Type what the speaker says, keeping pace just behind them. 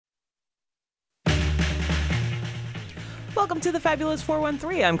Welcome to the Fabulous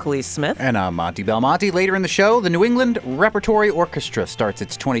 413. I'm Khalees Smith. And I'm Monty Belmonte. Later in the show, the New England Repertory Orchestra starts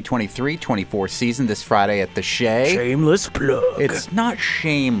its 2023-24 season this Friday at the Shea. Shameless plug. It's not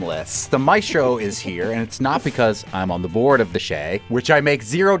shameless. The maestro is here, and it's not because I'm on the board of the Shea, which I make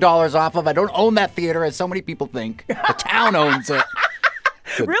 $0 off of. I don't own that theater, as so many people think. The town owns it.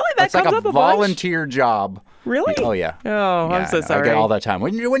 Really? That comes like up a a volunteer job. Really? Oh, yeah. Oh, yeah, I'm so sorry. I get all that time.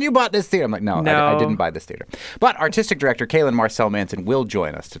 When you bought this theater, I'm like, no. I didn't buy this theater. But artistic director Cailin Marcel-Manson will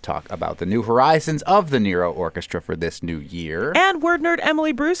join us to talk about the new horizons of the NERO Orchestra for this new year. And Word Nerd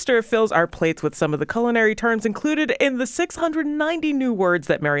Emily Brewster fills our plates with some of the culinary terms included in the 690 new words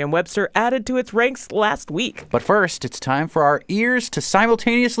that Merriam-Webster added to its ranks last week. But first, it's time for our ears to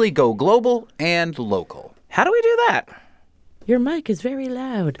simultaneously go global and local. How do we do that? Your mic is very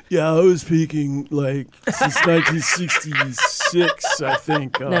loud. Yeah, I was speaking since 1966, I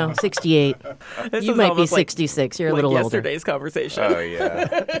think. No, 68. You might be 66. You're a little older. Yesterday's conversation. Oh,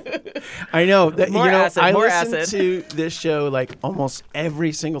 yeah. I know. That, More acid, I more listened acid. to this show almost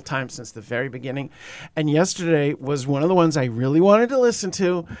every single time since the very beginning. And yesterday was one of the ones I really wanted to listen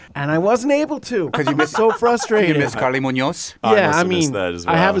to, and I wasn't able to. Because you missed so frustrated. You miss Carly Munoz? Yeah, I missed that as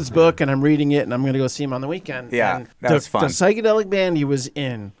well. I have his book, and I'm reading it, and I'm going to go see him on the weekend. Yeah, and that was fun. The psychedelic band he was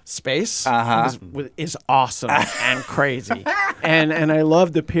in, Space, is awesome and crazy. And I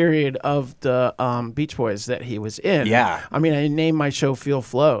love the period of the Beach Boys that he was in. Yeah. I mean, I named my show Feel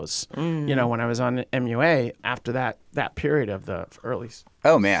Flows, when I was on MUA after that period of the early.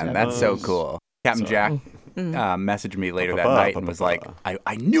 Oh, man, that's so cool. Captain Jack messaged me later that night and was like,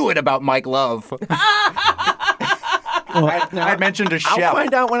 I knew it about Mike Love. I mentioned a chef. I'll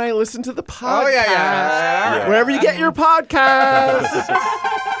find out when I listen to the podcast. Oh, yeah. Wherever you get your podcasts.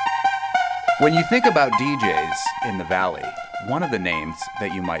 When you think about DJs in the Valley, one of the names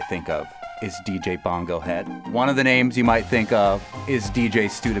that you might think of is DJ Bongo Head. One of the names you might think of is DJ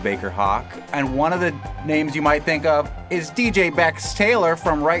Studebaker Hawk. And one of the names you might think of is DJ Bex Taylor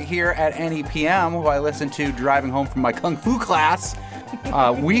from right here at NEPM, who I listen to driving home from my Kung Fu class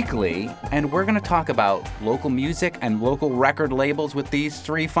weekly. And we're going to talk about local music and local record labels with these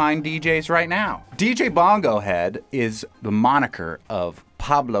three fine DJs right now. DJ Bongo Head is the moniker of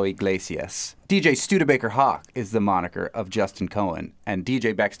Pablo Iglesias. DJ Studebaker Hawk is the moniker of Justin Cohen. And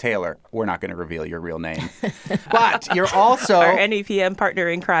DJ Bex Taylor, we're not going to reveal your real name. But you're also Our NEPM partner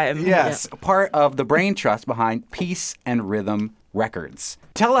in crime. Yes, part of the brain trust behind Peace and Rhythm Records.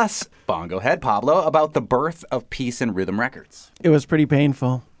 Tell us, Bongo Head Pablo, about the birth of Peace and Rhythm Records. It was pretty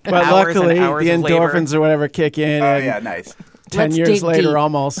painful. But Hours and luckily, the hours of endorphins labor. or whatever kick in. Oh, and yeah, nice. 10 Let's years dig later, deep.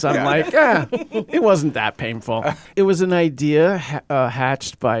 almost, I'm like, it wasn't that painful. It was an idea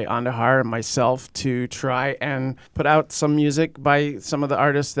hatched by Andahar and myself to try and put out some music by some of the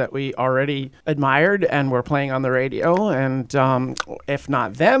artists that we already admired and were playing on the radio. And if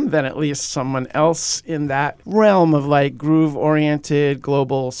not them, then at least someone else in that realm of groove-oriented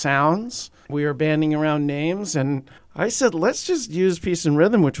global sounds. We were banding around names, and I said, let's just use Peace and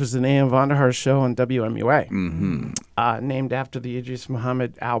Rhythm, which was the name of Andahar's show on WMUA, named after the Idris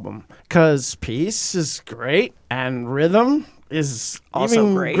Muhammad album. Because peace is great, and rhythm is Also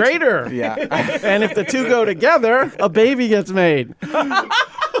even great. greater. Yeah. And if the two go together, a baby gets made. And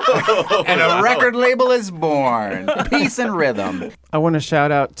a record label is born. Peace and Rhythm. I want to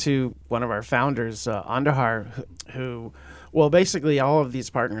shout out to one of our founders, Andahar, who, basically all of these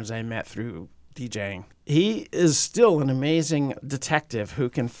partners I met through DJing. He is still an amazing detective who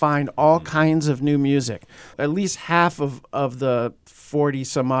can find all kinds of new music. At least half of the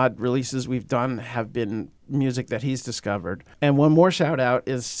 40-some-odd releases we've done have been music that he's discovered. And one more shout-out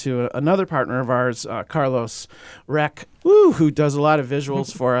is to another partner of ours, Carlos Rec, who does a lot of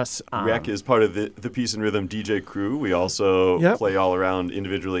visuals for us. Rec is part of the Peace and Rhythm DJ crew. We also play all around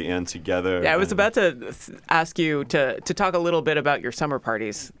individually and together. Yeah, I was about to ask you to talk a little bit about your summer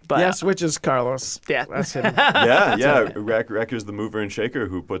parties. But Yes, which is Carlos. Yeah. That's him. Yeah. Rec is the mover and shaker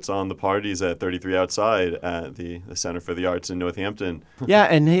who puts on the parties at 33 Outside at the Center for the Arts in Northampton. Yeah,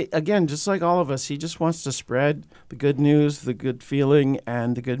 and he, again, just like all of us, he just wants to spread the good news, the good feeling,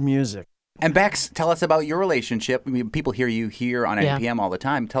 and the good music. And Bex, tell us about your relationship. I mean, people hear you here on NPM all the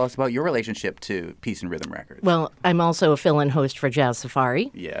time. Tell us about your relationship to Peace and Rhythm Records. Well, I'm also a fill-in host for Jazz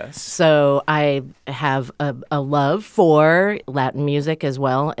Safari. Yes. So I have a love for Latin music as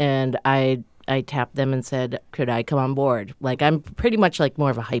well, and I tapped them and said, could I come on board? I'm pretty much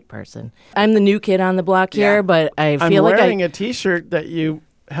more of a hype person. I'm the new kid on the block here, but I feel I'm like wearing a T-shirt that you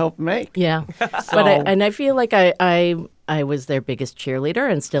helped make. Yeah. But I feel like I I was their biggest cheerleader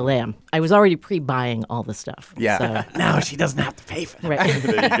and still am. I was already pre-buying all the stuff. Yeah. So, Now she doesn't have to pay for that. right.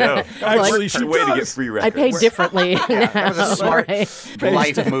 There you go. Actually, It's she a way to get does. free I records. pay differently now. That was a smart right?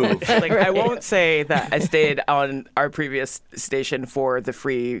 life move. Like, I won't say that I stayed on our previous station for the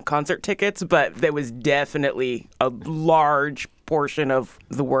free concert tickets, but there was definitely a large portion of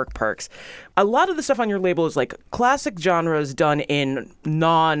the work perks. A lot of the stuff on your label is like classic genres done in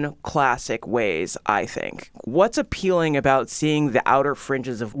non-classic ways, I think. What's appealing about seeing the outer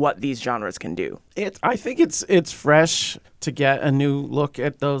fringes of what these genres can do? I think it's fresh to get a new look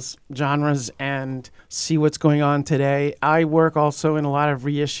at those genres and see what's going on today. I work also in a lot of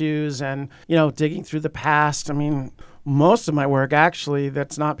reissues and, digging through the past. I mean, most of my work, actually,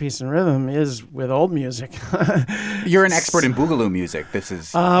 that's not piece and rhythm, is with old music. You're an expert in boogaloo music. This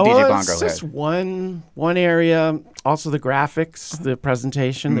is Well, DJ Bongo it's Head. just one area. Also, the graphics, the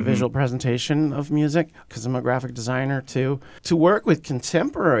presentation, the visual presentation of music, because I'm a graphic designer too. To work with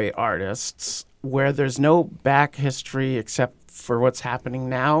contemporary artists where there's no back history except for what's happening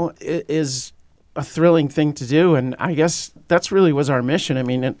now is a thrilling thing to do, and I guess that's really was our mission. I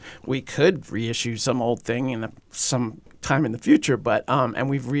mean, we could reissue some old thing in some time in the future, but and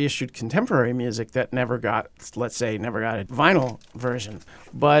we've reissued contemporary music that never got a vinyl version.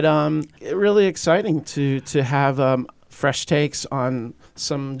 But really exciting to have fresh takes on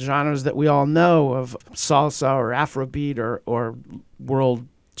some genres that we all know of salsa or Afrobeat or world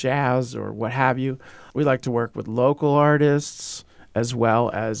jazz or what have you. We like to work with local artists as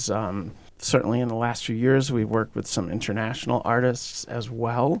well as certainly in the last few years, we've worked with some international artists as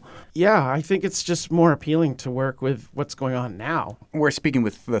well. Yeah, I think it's just more appealing to work with what's going on now. We're speaking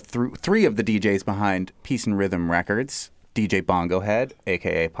with the three of the DJs behind Peace and Rhythm Records. DJ Bongo Head,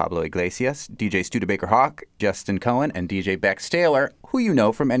 a.k.a. Pablo Iglesias, DJ Studebaker Hawk, Justin Cohen, and DJ Bex Taylor, who you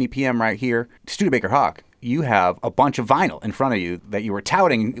know from NEPM right here. Studebaker Hawk, you have a bunch of vinyl in front of you that you were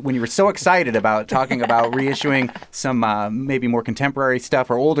touting when you were so excited about talking about reissuing some maybe more contemporary stuff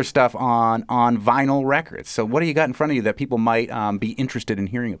or older stuff on vinyl records. So what do you got in front of you that people might be interested in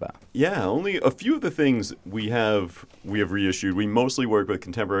hearing about? Yeah, only a few of the things we have reissued. We mostly work with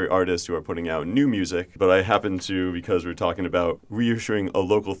contemporary artists who are putting out new music, but I happen to, because we're talking about reissuing a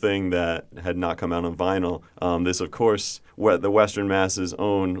local thing that had not come out on vinyl, this, of course, the Western Mass's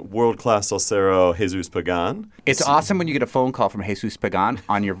own world-class salsero, Jesus Pagan. It's awesome when you get a phone call from Jesus Pagan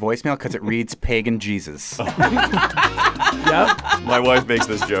on your voicemail because it reads Pagan Jesus. Yep. My wife makes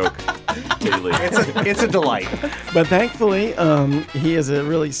this joke daily. It's a delight. But thankfully, he is a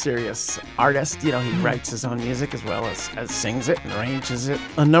really serious artist. He writes his own music as well as sings it and arranges it.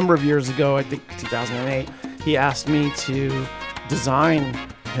 A number of years ago, I think 2008, he asked me to design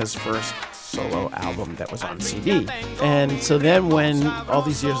his first solo album that was on CD. And so then when, all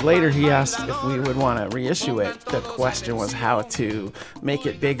these years later, he asked if we would want to reissue it, the question was how to make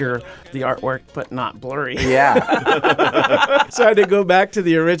it bigger, the artwork, but not blurry. Yeah. So I had to go back to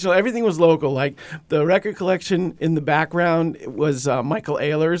the original. Everything was local. Like the record collection in the background was Michael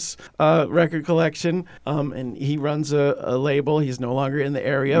Ayler's record collection. And he runs a label. He's no longer in the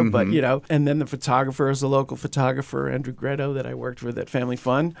area, but and then the photographer is a local photographer, Andrew Gretto, that I worked with at Family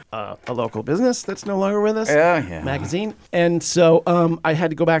Fun, a local business that's no longer with us, magazine. And so I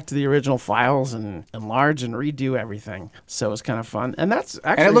had to go back to the original files and enlarge and redo everything. So it was kind of fun. And that's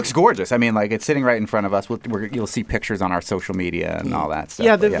actually... And it looks gorgeous. I mean, like, it's sitting right in front of us. You'll see pictures on our social media and all that stuff.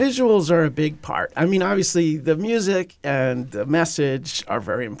 Yeah, the visuals are a big part. I mean, obviously, the music and the message are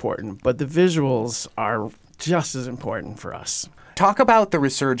very important, but the visuals are just as important for us. Talk about the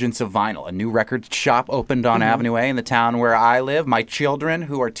resurgence of vinyl. A new record shop opened on Avenue A in the town where I live. My children,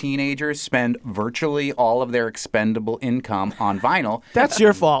 who are teenagers, spend virtually all of their expendable income on vinyl. That's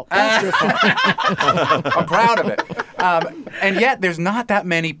your fault. That's your fault. I'm proud of it. And yet, there's not that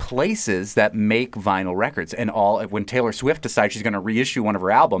many places that make vinyl records. And when Taylor Swift decides she's going to reissue one of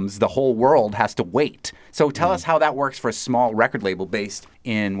her albums, the whole world has to wait. So tell us how that works for a small record label based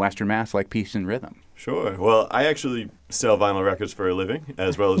in Western Mass like Peace and Rhythm. Sure. Well, I actually sell vinyl records for a living,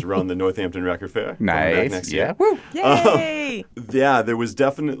 as well as run the Northampton Record Fair. Nice. Next Yeah. year. Woo. Yay! Yeah, there was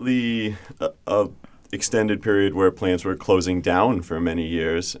definitely a extended period where plants were closing down for many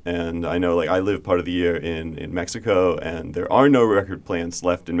years. And I know, I live part of the year in Mexico, and there are no record plants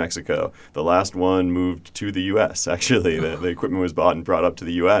left in Mexico. The last one moved to the U.S., actually. The equipment was bought and brought up to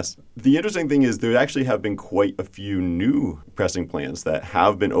the U.S. The interesting thing is there actually have been quite a few new pressing plants that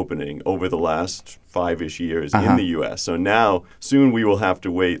have been opening over the last 5-ish years in the U.S. So now, soon we will have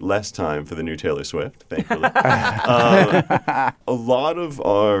to wait less time for the new Taylor Swift, thankfully. A lot of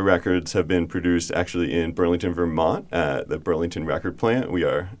our records have been produced actually in Burlington, Vermont, at the Burlington Record Plant. We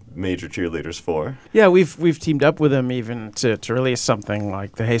are major cheerleaders for. Yeah, we've teamed up with them even to release something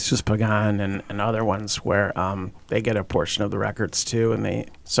like the Jesus Pagan and other ones where they get a portion of the records too, and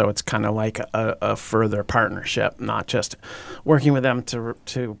so it's kind of like a further partnership, not just working with them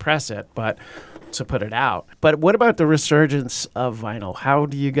to press it, but to put it out. But what about the resurgence of vinyl? How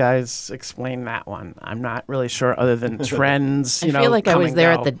do you guys explain that one? I'm not really sure, other than trends. I feel like I was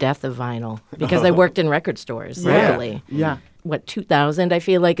there at the death of vinyl because I worked in record stores locally. Yeah. 2000, I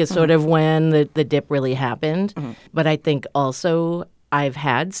feel like, is sort of when the dip really happened. But I think also I've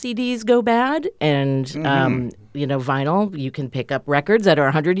had CDs go bad, and vinyl, you can pick up records that are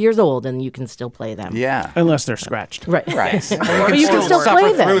 100 years old and you can still play them. Yeah. Unless they're scratched. Right. Right. But you can still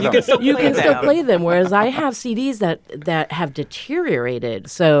play them. You can still play them. Whereas I have CDs that have deteriorated.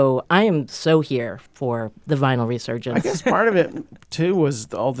 So I am so here for the vinyl resurgence. I guess part of it, too,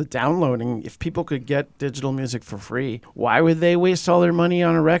 was all the downloading. If people could get digital music for free, why would they waste all their money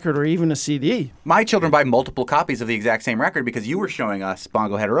on a record or even a CD? My children buy multiple copies of the exact same record because you were showing us,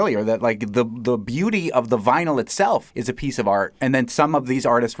 Bongo Head, earlier, that like the beauty of the vinyl itself is a piece of art. And then some of these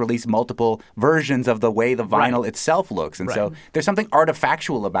artists release multiple versions of the way the vinyl itself looks. And so there's something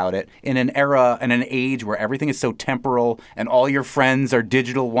artifactual about it in an era and an age where everything is so temporal and all your friends are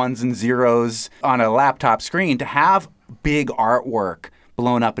digital ones and zeros on a laptop screen. To have big artwork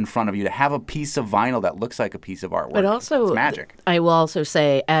blown up in front of you, to have a piece of vinyl that looks like a piece of artwork. But also, it's magic. I will also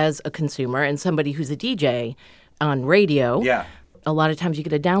say, as a consumer and somebody who's a DJ on radio, a lot of times you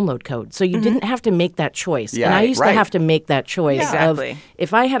get a download code. So you didn't have to make that choice. Yeah, and I used to have to make that choice of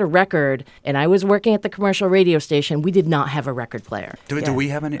if I had a record and I was working at the commercial radio station, we did not have a record player. Do we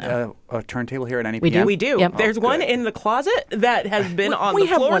have a turntable here at NEPM? We do. Yep. There's one in the closet that has been on we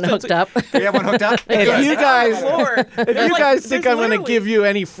the floor. have one hooked up. We have one hooked up? If you If guys think I'm going to give you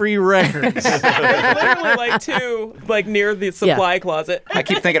any free records. There's literally like two, like near the supply closet. I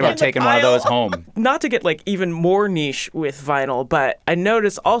keep thinking about taking one of those home. Not to get like even more niche with vinyl, but I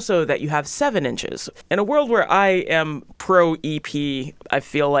notice also that you have 7 inches. In a world where I am pro EP, I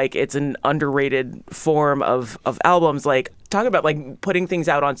feel like it's an underrated form of albums. Like, talk about like putting things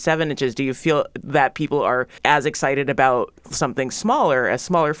out on 7 inches. Do you feel that people are as excited about something smaller, a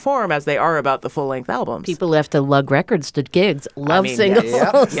smaller form, as they are about the full-length albums? People have to lug records to gigs. Love singles.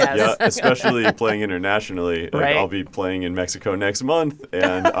 Yes. Yeah, especially playing internationally. Like, Right. I'll be playing in Mexico next month,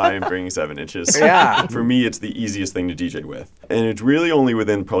 and I am bringing 7 inches. Yeah. For me, it's the easiest thing to DJ with. And it's really only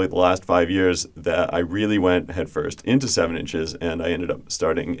within probably the last 5 years that I really went headfirst into 7 inches, and I ended up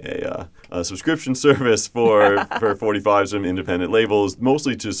starting a subscription service for 45s from independent labels,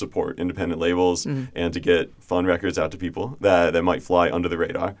 mostly to support independent labels and to get fun records out to people that might fly under the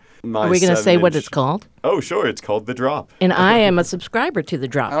radar. Are we going to say what it's called? Oh, sure. It's called The Drop. And I am a subscriber to The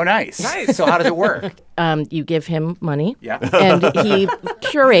Drop. Oh, nice. So how does it work? You give him money. Yeah. And he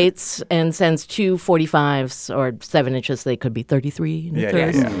curates and sends 2 45s or 7 inches. They could be 33 and a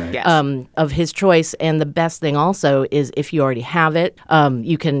third. Right. Yes. Of his choice. And the best thing also is if you already have it,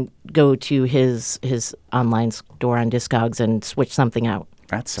 you can go to his online store on Discogs and switch something out.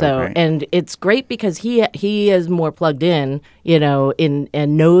 That's so great. And it's great because he is more plugged in,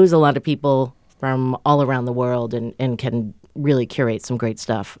 and knows a lot of people from all around the world and can really curate some great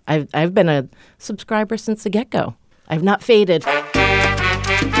stuff. I've been a subscriber since the get-go. I've not faded.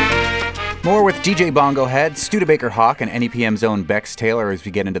 More with DJ Bongo Head, Studebaker Hawk, and NEPM's own Bex Taylor as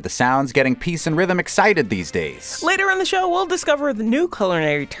we get into the sounds, getting peace and rhythm excited these days. Later in the show, we'll discover the new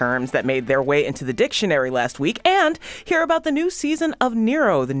culinary terms that made their way into the dictionary last week and hear about the new season of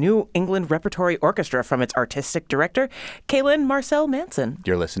NERO, the new England Repertory Orchestra, from its artistic director, Cailin Marcel-Manson.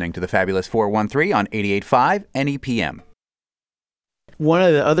 You're listening to the Fabulous 413 on 88.5 NEPM. One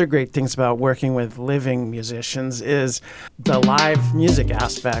of the other great things about working with living musicians is the live music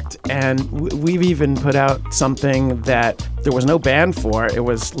aspect. And we've even put out something that there was no band for. It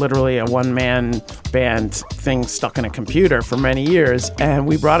was literally a one-man band thing stuck in a computer for many years. And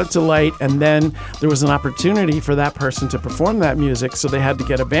we brought it to light, and then there was an opportunity for that person to perform that music, so they had to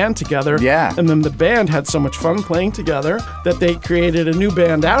get a band together. Yeah. And then the band had so much fun playing together that they created a new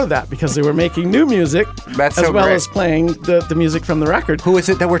band out of that because they were making new music That's as so well great. as playing the music from the record. Who is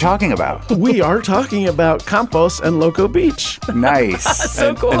it that we're talking about? We are talking about Campos and Loco Beach. Nice.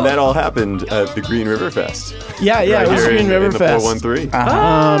 So cool. And that all happened at the Green River Fest. Yeah, Right it was here Green River in the Fest.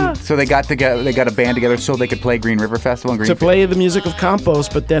 413. So they got together. They got a band together so they could play Green River Festival and To play the music of Campos,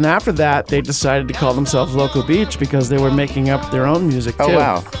 but then after that, they decided to call themselves Loco Beach because they were making up their own music too. Oh,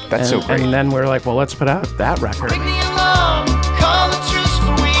 wow. That's so great. And then we're like, well, let's put out that record. Ring the alarm, call the truce,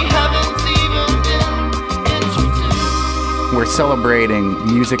 for we haven't even been introduced. We're we're celebrating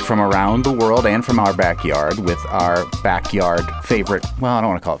music from around the world and from our backyard with our backyard favorite, well, I don't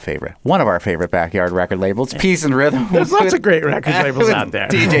want to call it favorite, one of our favorite backyard record labels, Peace and Rhythm. There's lots of great record labels with out there.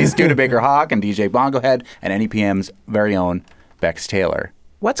 DJ Studebaker Hawk and DJ Bongohead and NEPM's very own Bex Taylor.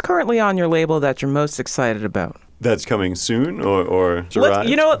 What's currently on your label that you're most excited about? That's coming soon, or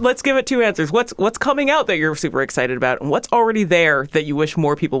You know what? Let's give it two answers. What's coming out that you're super excited about, and what's already there that you wish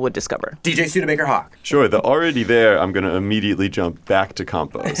more people would discover? DJ Studebaker Hawk. Sure, the already there, I'm going to immediately jump back to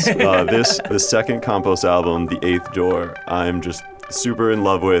Compos. The second Compos album, The Eighth Door, I'm just super in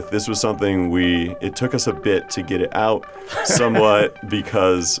love with. This was something it took us a bit to get it out, somewhat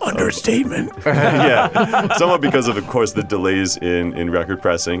because Understatement. somewhat because of course, the delays in record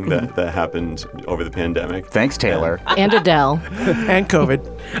pressing that happened over the pandemic. Thanks, Taylor. And Adele. And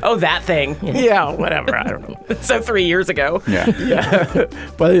COVID. Oh, that thing. Yeah, whatever. I don't know. So 3 years ago. Yeah.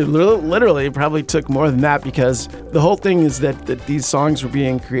 But it literally probably took more than that because the whole thing is that these songs were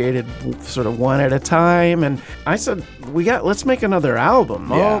being created sort of one at a time. And I said, let's make another album.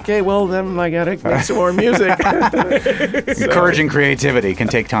 Yeah. Oh, okay, well, then I got to make some more music. Encouraging creativity can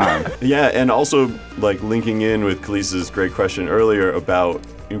take time. Yeah, and also like linking in with Khalees's great question earlier about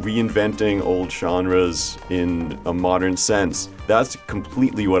reinventing old genres in a modern sense. That's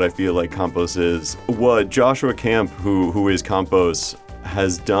completely what I feel like Compos is. What Joshua Camp, who is Compos,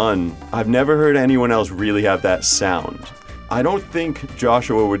 has done, I've never heard anyone else really have that sound. I don't think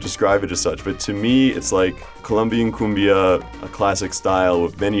Joshua would describe it as such, but to me, it's like Colombian cumbia, a classic style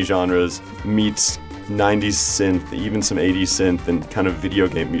with many genres, meets 90s synth, even some 80s synth, and kind of video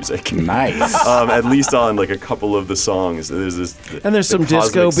game music. Nice. At least on like a couple of the songs. There's some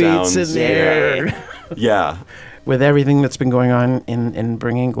disco beats sounds. in there. Yeah. With everything that's been going on in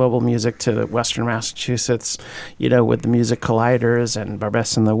bringing global music to Western Massachusetts, with the music colliders and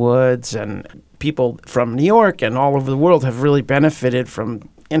Barbess in the Woods, and people from New York and all over the world have really benefited from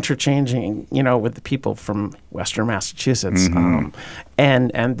interchanging, with the people from Western Massachusetts. Mm-hmm.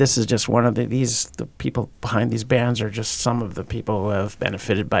 And this is just one of the people behind these bands are just some of the people who have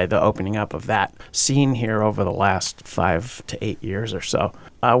benefited by the opening up of that scene here over the last 5 to 8 years or so.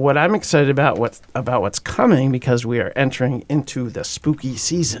 What I'm excited about what's coming, because we are entering into the spooky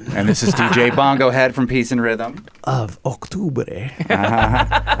season. And this is DJ Bongohead from Peace and Rhythm. Of Octubre,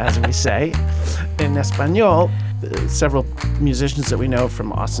 as we say. In Espanol, several musicians that we know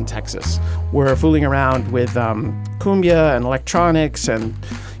from Austin, Texas, were fooling around with cumbia and electronics and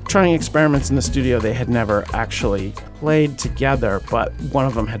trying experiments in the studio. They had never actually played together, but one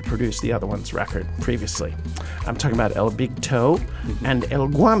of them had produced the other one's record previously. I'm talking about El Big Toe and El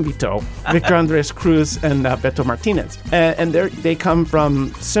Guambito, Victor Andres Cruz and Beto Martinez. And they come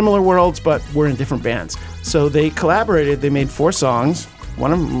from similar worlds, but were in different bands. So they collaborated. They made 4 songs.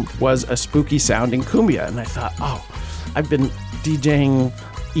 One of them was a spooky sounding cumbia. And I thought, I've been DJing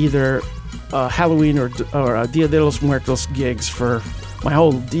either Halloween or Dia de los Muertos gigs for my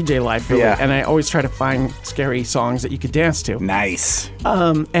whole DJ life, really. Yeah. And I always try to find scary songs that you could dance to. Nice.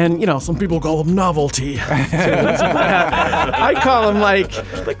 And, some people call them novelty. I call them, like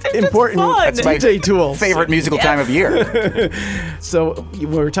important That's my DJ tools. favorite musical time of year. So we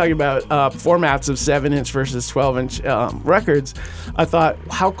were talking about formats of 7-inch versus 12-inch records. I thought,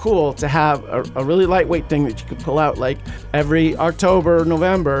 how cool to have a really lightweight thing that you could pull out like every October,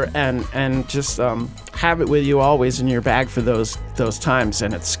 November, and just have it with you always in your bag for those times.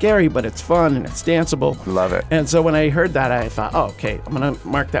 And it's scary, but it's fun and it's danceable. Love it. And so when I heard that, I thought, okay, I'm going to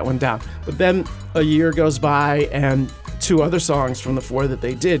mark that one down. But then a year goes by and 2 other songs from the 4 that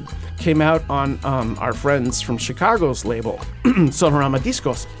they did came out on our friends from Chicago's label, Sonorama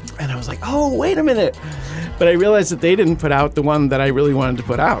Discos. And I was like, oh, wait a minute. But I realized that they didn't put out the one that I really wanted to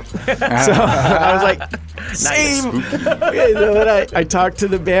put out. So I was like, same. Okay, so then I talked to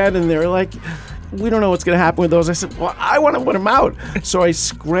the band and they were like, we don't know what's going to happen with those. I said, well, I want to put them out. So I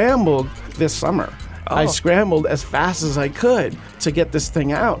scrambled this summer. I scrambled as fast as I could to get this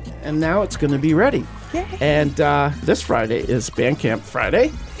thing out. And now it's going to be ready. Yay. And this Friday is Bandcamp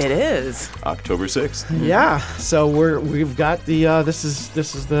Friday. It is. October 6th. Yeah. So we've got the this is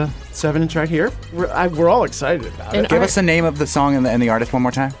the 7-inch right here. We're all excited about it. Give us the name of the song and the artist one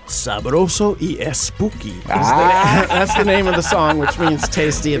more time. Sabroso y es spooky. That's the name of the song, which means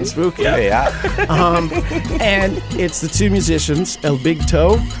tasty and spooky. Yeah. And it's the 2 musicians, El Big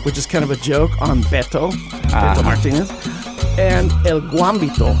Toe, which is kind of a joke on Beto Martinez, and El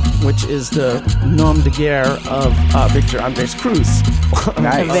Guambito, which is the nom de guerre of Victor Andres Cruz.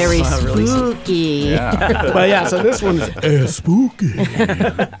 Nice. Very spooky. Yeah. But yeah, so this one is spooky.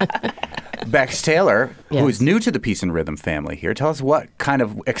 Bex Taylor, Yes. who is new to the Peace and Rhythm family here. Tell us what kind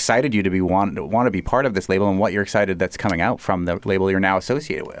of excited you to want to be part of this label and what you're excited that's coming out from the label you're now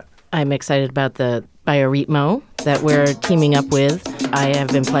associated with. I'm excited about the bioritmo that we're teaming up with. I have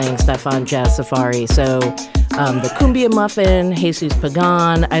been playing stuff on Jazz Safari, so the Cumbia Muffin, Jesus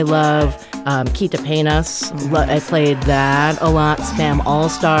Pagan, I love. Quita Penas, I played that a lot. Spam All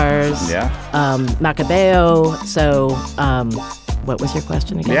Stars, Macabeo. So, what was your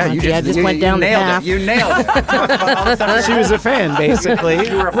question again? Yeah, I just went down the path. You nailed it. She was a fan, basically.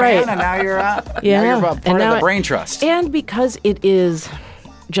 You were a fan, Right. and now you're now Yeah. you're part And of now the Brain Trust. And because it is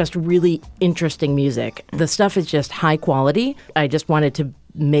just really interesting music, the stuff is just high quality. I just wanted to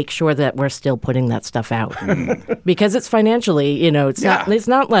make sure that we're still putting that stuff out because it's financially, it's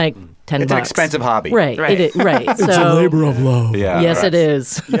not like $10. It's an expensive hobby. Right. Right. Right. It's a labor of love. Yeah. Yes, it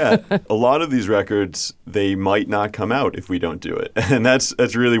is. Yeah, a lot of these records, they might not come out if we don't do it. And that's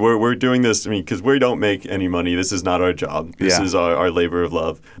really where we're doing this. I mean, because we don't make any money. This is not our job. This is our labor of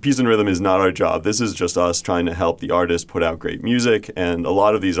love. Peace and Rhythm is not our job. This is just us trying to help the artists put out great music. And a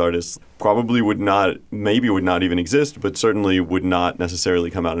lot of these artists probably would not even exist, but certainly would not necessarily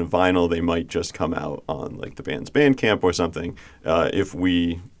come out in vinyl. They might just come out on like the band's Bandcamp or something if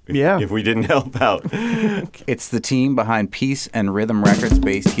we didn't help out. It's the team behind Peace and Rhythm Records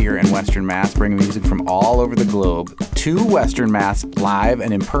based here in Western Mass, bringing music from all over the globe to Western Mass live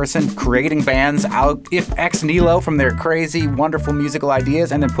and in person, creating bands out ex nihilo from their crazy, wonderful musical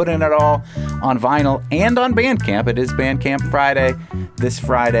ideas, and then putting it all on vinyl and on Bandcamp. It is Bandcamp Friday this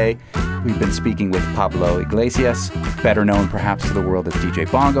Friday. We've been speaking with Pablo Iglesias, better known perhaps to the world as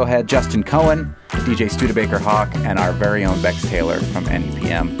DJ Bongo Head, Justin Cohen, DJ Studebaker Hawk, and our very own Bex Taylor from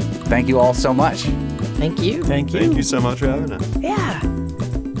NEPM. Thank you all so much. Thank you. Thank you. Thank you so much for having us. Yeah.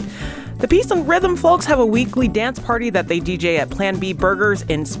 The Peace and Rhythm folks have a weekly dance party that they DJ at Plan B Burgers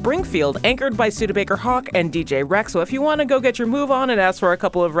in Springfield, anchored by Studebaker Hawk and DJ Rex. So if you want to go get your move on and ask for a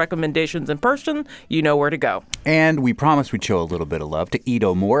couple of recommendations in person, you know where to go. And we promised we'd show a little bit of love to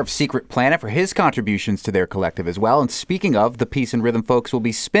Ito Moore of Secret Planet for his contributions to their collective as well. And speaking of, the Peace and Rhythm folks will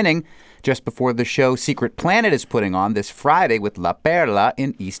be spinning just before the show Secret Planet is putting on this Friday with La Perla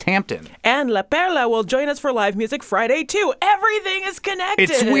in East Hampton. And La Perla will join us for live music Friday, too. Everything is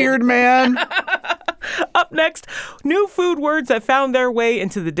connected. It's weird, man. Up next, new food words that found their way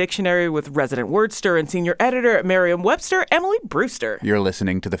into the dictionary with resident wordster and senior editor at Merriam-Webster, Emily Brewster. You're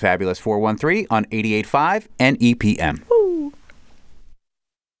listening to the Fabulous 413 on 88.5 NEPM.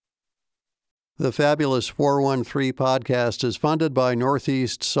 The Fabulous 413 podcast is funded by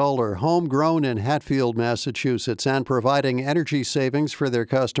Northeast Solar, homegrown in Hatfield, Massachusetts, and providing energy savings for their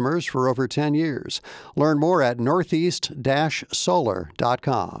customers for over 10 years. Learn more at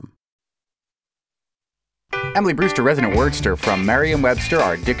northeast-solar.com. Emily Brewster, resident wordster from Merriam-Webster,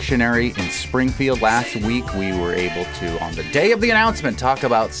 our dictionary in Springfield. Last week, we were able to, on the day of the announcement, talk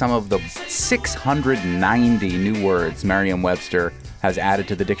about some of the 690 new words Merriam-Webster has added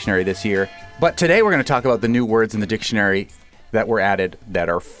to the dictionary this year. But today, we're going to talk about the new words in the dictionary that were added that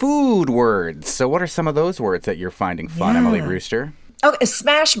are food words. So what are some of those words that you're finding fun, Emily Brewster? Oh, a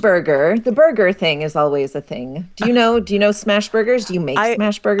smash burger. The burger thing is always a thing. Do you know smash burgers? Do you make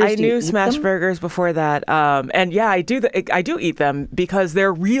smash burgers? I knew smash burgers before that. And yeah, I do eat them because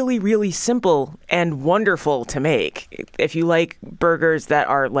they're really, really simple and wonderful to make. If you like burgers that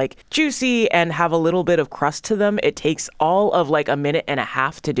are like juicy and have a little bit of crust to them, it takes all of like a minute and a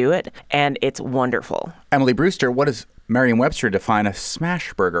half to do it, and it's wonderful. Emily Brewster, what does Merriam-Webster define a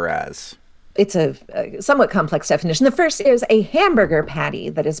smash burger as? It's a somewhat complex definition. The first is a hamburger patty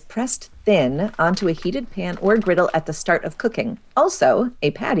that is pressed thin onto a heated pan or griddle at the start of cooking. Also,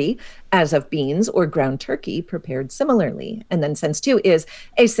 a patty, as of beans or ground turkey, prepared similarly. And then sense two is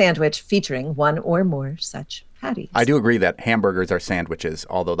a sandwich featuring one or more such patties. I do agree that hamburgers are sandwiches,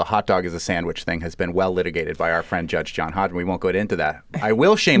 although the hot dog is a sandwich thing has been well litigated by our friend Judge John Hodgman. We won't go into that. I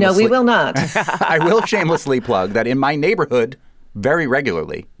will shamelessly... No, we will not. I will shamelessly plug that in my neighborhood, very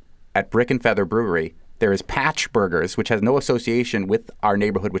regularly, at Brick and Feather Brewery, there is Patch Burgers, which has no association with our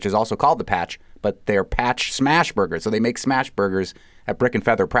neighborhood, which is also called the Patch, but they're Patch Smash Burgers. So they make smash burgers at Brick and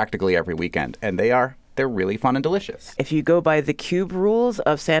Feather practically every weekend, and they're really fun and delicious. If you go by the cube rules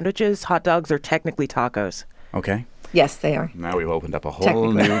of sandwiches, hot dogs are technically tacos. Okay. Yes, they are. Now we've opened up a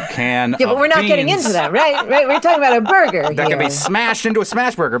whole new can Yeah, but we're not beans getting into that, right? We're talking about a burger that here. can be smashed into a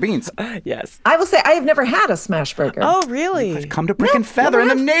smash burger. Beans. Yes. I will say I have never had a smash burger. Oh, really? Come to Brick and Feather in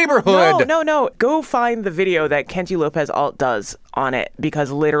the neighborhood. No. Go find the video that Kenji Lopez Alt does on it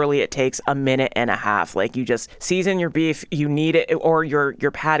because literally it takes a minute and a half. Like you just season your beef, you need it, or your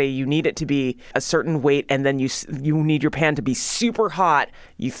patty, you need it to be a certain weight, and then you need your pan to be super hot.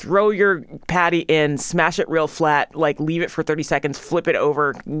 You throw your patty in, smash it real flat, like leave it for 30 seconds, flip it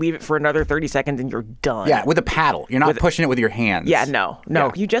over, leave it for another 30 seconds, and you're done. Yeah, with a paddle. You're not pushing it with your hands. Yeah, no.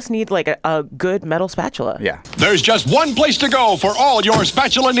 Yeah. You just need like a good metal spatula. Yeah. There's just one place to go for all your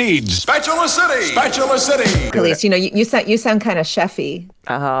spatula needs. Spatula City! Spatula City! Elise, you sound kind of cheffy.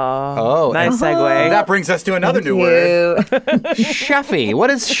 Oh, Nice segue. That brings us to another new You. word. Cheffy. What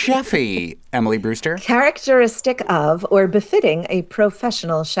is cheffy, Emily Brewster? Characteristic of or befitting a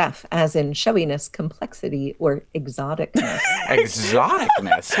professional chef, as in showiness, complexity, or exoticness.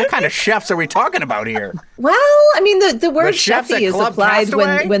 Exoticness. What kind of chefs are we talking about here? Well, I mean, the word chefs at cheffy is Club applied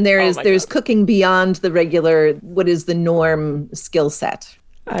Castaway? when there's cooking beyond the regular, what is the norm skill set.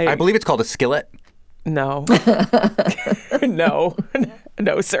 I believe it's called a skillet. No. No.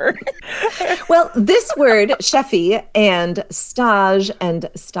 No, sir. Well, this word, cheffy, and stage and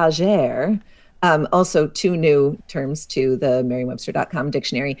stagiaire, also two new terms to the Merriam-Webster.com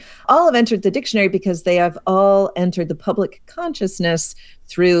dictionary, all have entered the dictionary because they have all entered the public consciousness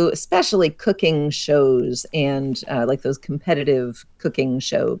through especially cooking shows and like those competitive cooking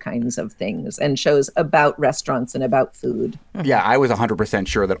show kinds of things and shows about restaurants and about food. Yeah, I was 100%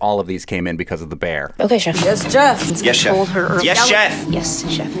 sure that all of these came in because of the bear. Okay, chef. Yes, chef. Yes, chef. Told her earlier. Yes, chef. Yes,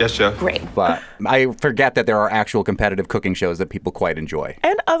 chef. Yes, chef. Great. But I forget that there are actual competitive cooking shows that people quite enjoy.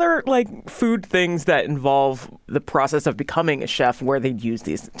 And other like food things that involve the process of becoming a chef where they use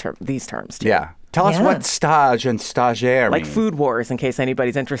these terms too. Yeah. Tell us Yeah. what stage and stagiaire Like mean. Food Wars, in case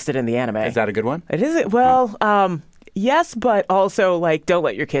anybody's interested in the anime. Is that a good one? It is. Well, yes, but also like don't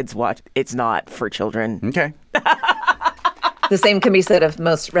let your kids watch. It's not for children. Okay. The same can be said of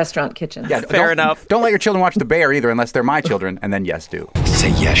most restaurant kitchens. Yeah, Fair enough. Don't let your children watch The Bear either unless they're my children, and then yes, do. Say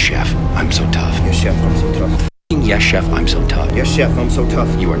yes, chef. I'm so tough. Yes, chef. I'm so tough. Yes, chef. I'm so tough. Yes, chef. I'm so tough.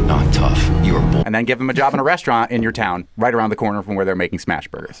 You are not tough. You are bull. And then give them a job in a restaurant in your town, right around the corner from where they're making smash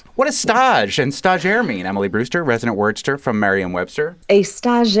burgers. What does stage and stagiaire mean, Emily Brewster, resident wordster from Merriam-Webster? A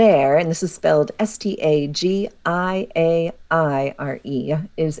stagiaire, and this is spelled Stagiaire,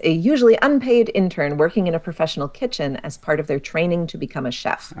 is a usually unpaid intern working in a professional kitchen as part of their training to become a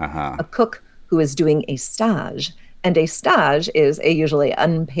chef. A cook who is doing a stage. And a stage is a usually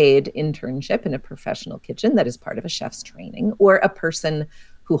unpaid internship in a professional kitchen that is part of a chef's training, or a person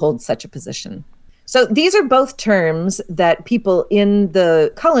who holds such a position. So these are both terms that people in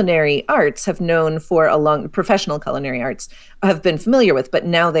the culinary arts have known for a long, professional culinary arts have been familiar with, but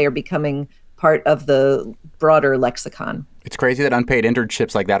now they are becoming part of the broader lexicon. It's crazy that unpaid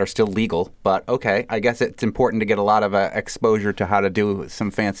internships like that are still legal, but okay, I guess it's important to get a lot of exposure to how to do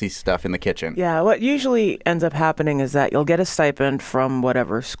some fancy stuff in the kitchen. Yeah, what usually ends up happening is that you'll get a stipend from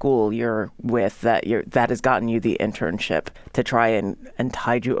whatever school you're with that has gotten you the internship to try and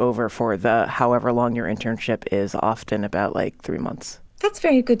tide you over for the however long your internship is, often about like 3 months. That's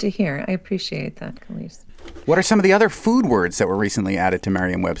very good to hear. I appreciate that, Cailin. What are some of the other food words that were recently added to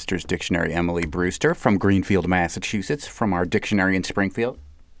Merriam-Webster's dictionary, Emily Brewster, from Greenfield, Massachusetts, from our dictionary in Springfield?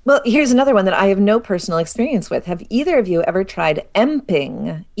 Well, here's another one that I have no personal experience with. Have either of you ever tried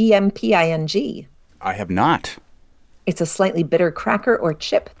emping, E-M-P-I-N-G? I have not. It's a slightly bitter cracker or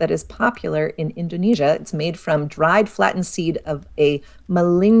chip that is popular in Indonesia. It's made from dried flattened seed of a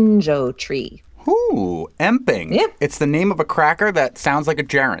melinjo tree. Ooh, emping. Yeah. It's the name of a cracker that sounds like a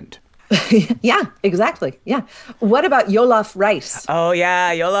gerund. Yeah, exactly. Yeah. What about Yolaf rice? Oh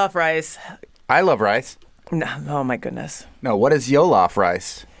yeah, Yolaf rice. I love rice. No, oh my goodness. No, what is Yolaf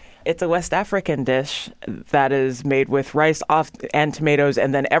rice? It's a West African dish that is made with rice and tomatoes,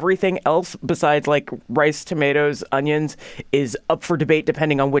 and then everything else besides like rice, tomatoes, onions is up for debate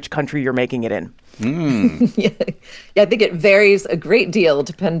depending on which country you're making it in. Yeah, I think it varies a great deal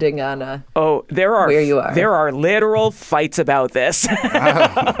depending on where you are. There are literal fights about this.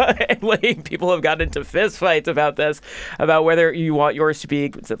 Like, people have gotten into fist fights about this, about whether you want yours to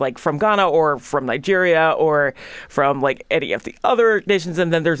be like from Ghana or from Nigeria or from like any of the other nations.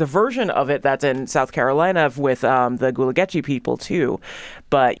 And then there's a version of it that's in South Carolina with the Gulagechi people too.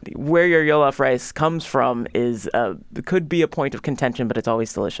 But where your Yolaf rice comes from could be a point of contention, but it's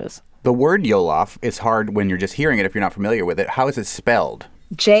always delicious. The word Yolaf is hard when you're just hearing it if you're not familiar with it. How is it spelled?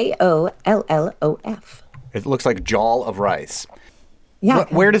 Jollof. It looks like jawl of rice. Yeah.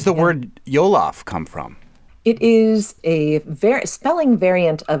 Where does the word Yolaf come from? It is a spelling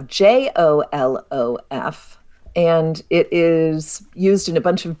variant of Jolof, and it is used in a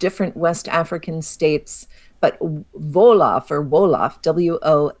bunch of different West African states. But Wolof or Wolof,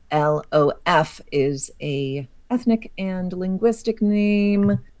 W-O-L-O-F, is a ethnic and linguistic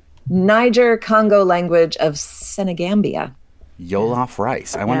name. Niger-Congo language of Senegambia. Yolaf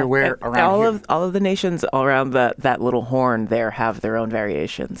rice. I wonder where And around all of the nations around that little horn there have their own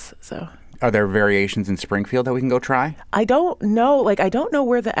variations. So Are there variations in Springfield that we can go try? I don't know. I don't know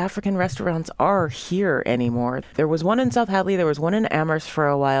where the African restaurants are here anymore. There was one in South Hadley. There was one in Amherst for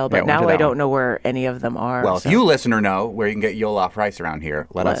a while, but Yeah, now I that don't one. know where any of them are. Well, so. if you listener know where you can get Yolaf rice around here,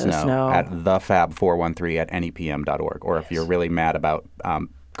 let us know at thefab413@nepm.org. Or if you're really mad about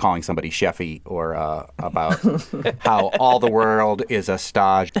calling somebody Cheffy or about how all the world is a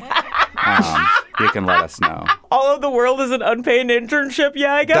stage, you can let us know. All of the world is an unpaid internship.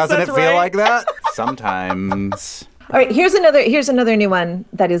 Yeah, I guess Doesn't that's it feel right. like that? Sometimes. All right, here's another new one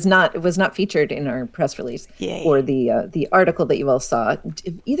that was not featured in our press release Yay. or the article that you all saw.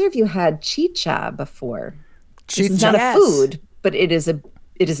 If either of you had chicha before? This is not Yes. a food, but it is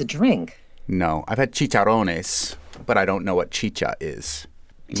a drink. No, I've had chicharrones, but I don't know what chicha is.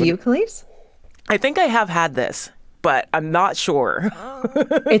 Do you, Khalees? I think I have had this, but I'm not sure.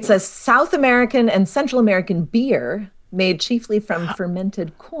 It's a South American and Central American beer made chiefly from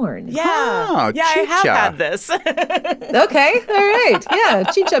fermented corn. Yeah, Oh, yeah, I have chicha. had this. Okay, all right. Yeah,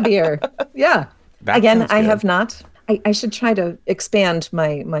 chicha beer. Yeah. That Again, sounds I good. have not. I should try to expand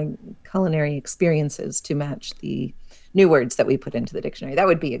my culinary experiences to match the new words that we put into the dictionary. That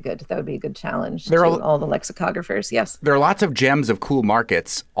would be a good challenge There to are- all the lexicographers. Yes. There are lots of gems of cool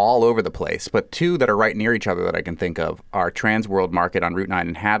markets all over the place, but two that are right near each other that I can think of are Trans World Market on Route 9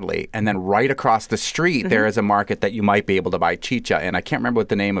 in Hadley, and then right across the street there is a market that you might be able to buy chicha, and I can't remember what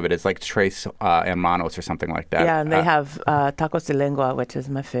the name of it is, like Tres Hermanos or something like that. Yeah, and they have tacos de lengua, which is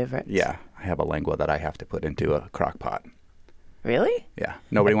my favorite. Yeah, I have a lengua that I have to put into a crock pot. Really? Yeah,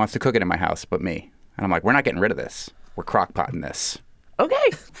 nobody wants to cook it in my house but me. And I'm like, we're not getting rid of this. We're crock potting this. Okay.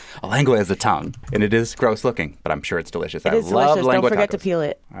 A lengua is a tongue, and it is gross looking, but I'm sure it's delicious. It I is love delicious. lengua Don't forget to tacos. peel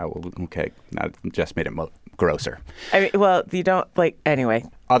it. I will, okay, now I just made it grosser. I mean, well, you don't anyway.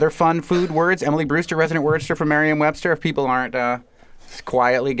 Other fun food words? Emily Brewster, resident wordster from Merriam-Webster, if people aren't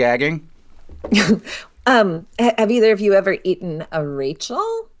quietly gagging. Have either of you ever eaten a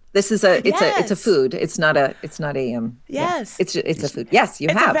Rachel? This is it's a Yes. food. It's not a Yes. It's a food. Yes, you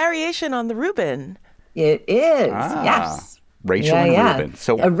It's have. a variation on the Reuben. It is. Yes. Rachel and Reuben.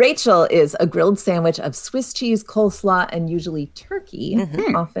 So A Rachel is a grilled sandwich of Swiss cheese, coleslaw, and usually turkey,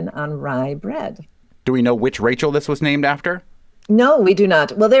 often on rye bread. do we know which Rachel this was named after? No, we do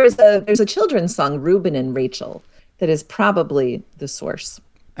not. Well, there's a children's song, Reuben and Rachel, that is probably the source.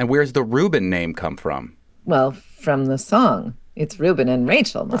 And where's the Reuben name come from? Well, from the song. It's Reuben and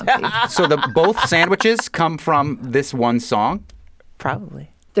Rachel, Monty. So both sandwiches come from this one song? Probably.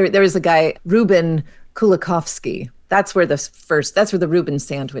 There is a guy, Reuben Kulikovsky. That's where the Reuben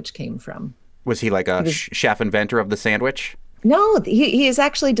sandwich came from. Was he like a chef inventor of the sandwich? No, he is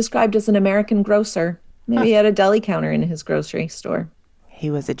actually described as an American grocer. Maybe he had a deli counter in his grocery store. He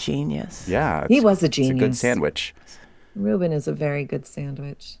was a genius. Yeah. He was a It's a good genius. sandwich. Reuben is a very good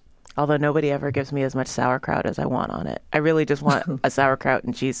sandwich. Although nobody ever gives me as much sauerkraut as I want on it. I really just want a sauerkraut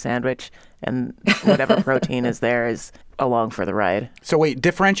and cheese sandwich, and whatever protein is there is along for the ride. So wait,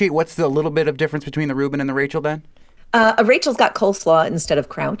 differentiate. What's the little bit of difference between the Reuben and the Rachel then? A Rachel's got coleslaw instead of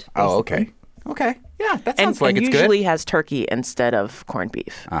kraut. Oh, basically. okay. Okay. Yeah, that And, sounds like and it's usually good. has turkey instead of corned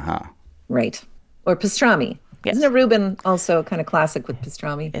beef. Right. Or pastrami. Yes. Isn't a Reuben also kind of classic with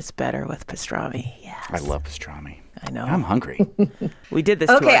pastrami? It's better with pastrami. Yeah, I love pastrami. I know. I'm hungry. We did this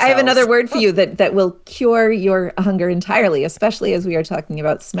to Okay, I have ourselves. another word for you that will cure your hunger entirely, especially as we are talking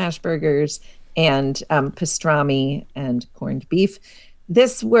about smash burgers and pastrami and corned beef.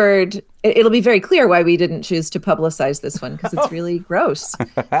 This word, it'll be very clear why we didn't choose to publicize this one because it's really gross.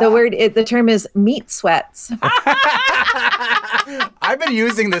 The term is meat sweats. I've been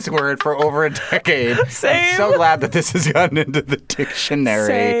using this word for over a decade. Same. I'm so glad that this has gotten into the dictionary.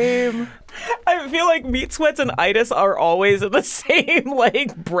 Same. I feel like meat sweats and itis are always in the same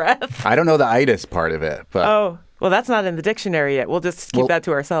breath. I don't know the itis part of it, but Oh, well, that's not in the dictionary yet. We'll just keep that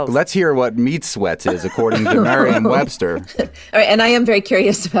to ourselves. let's hear what meat sweats is according to Merriam-Webster. All right, and I am very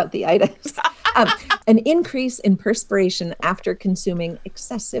curious about the items. An increase in perspiration after consuming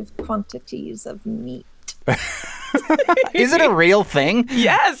excessive quantities of meat. Is it a real thing?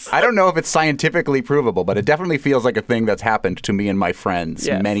 Yes. I don't know if it's scientifically provable, but it definitely feels like a thing that's happened to me and my friends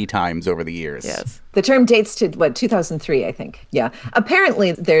Yes. many times over the years. Yes. The term dates to 2003, I think. Yeah.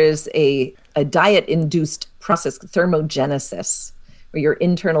 Apparently, there's a diet-induced process, thermogenesis, where your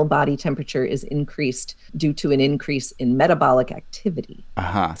internal body temperature is increased due to an increase in metabolic activity.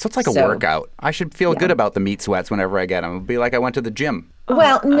 So it's like a So- workout. I should feel good about the meat sweats whenever I get them. It'll be like I went to the gym.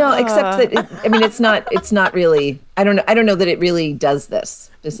 Well, no, except that it's not really. I don't know that it really does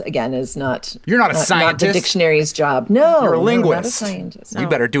this. This again is not. You're not a not scientist. the dictionary's job. No, You're a no, linguist. not a scientist. You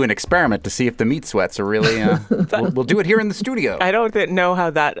better do an experiment to see if the meat sweats are really. We'll do it here in the studio. I don't know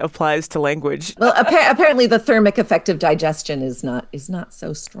how that applies to language. Well, apparently the thermic effect of digestion is not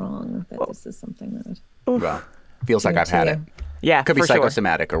so strong that this is something that. Well, feels like I've had it. Yeah, Could be for sure.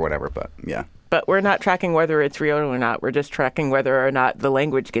 psychosomatic or whatever, but yeah. But we're not tracking whether it's real or not. We're just tracking whether or not the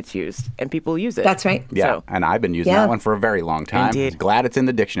language gets used and people use it. That's right. Yeah, So, and I've been using Yeah. that one for a very long time. Indeed. Glad it's in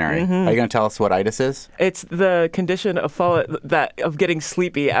the dictionary. Are you going to tell us what itis is? it's the condition of of getting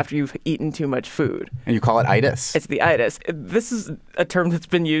sleepy after you've eaten too much food. And you call it itis? It's the itis. This is a term that's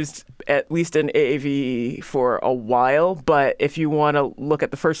been used at least in AAV for a while, but if you want to look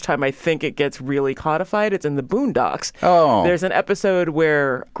at the first time I think it gets really codified, it's in the Boondocks. Oh. There's an episode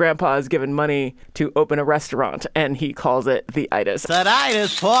where Grandpa is given money to open a restaurant, and he calls it the itis.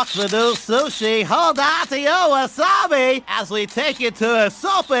 Tonight pork Vanu Sushi. Hold on to your wasabi as we take you to a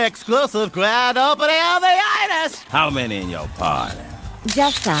super exclusive grand opening of the itis. How many in your party?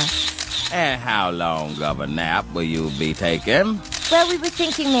 Just us. And how long of a nap will you be taking? Well, we were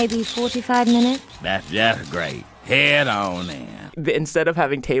thinking maybe 45 minutes. That's just great. Head on in. Instead of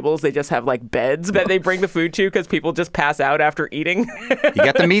having tables, they just have like beds that they bring the food to because people just pass out after eating. You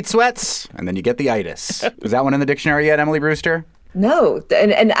get the meat sweats, and then you get the itis. Is that one in the dictionary yet, Emily Brewster? No,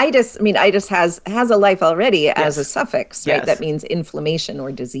 and itis. I mean, itis has a life already as a suffix, right? Yes. That means inflammation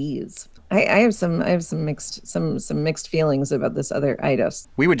or disease. I have some mixed feelings about this other itis.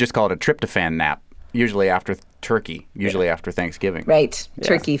 We would just call it a tryptophan nap, usually after turkey, usually after Thanksgiving. Right.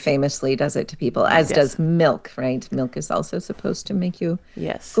 Turkey famously does it to people, as does milk, right? Milk is also supposed to make you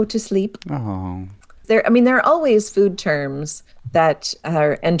go to sleep. Oh. There are always food terms that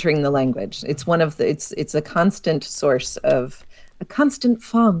are entering the language. It's it's a constant source of a constant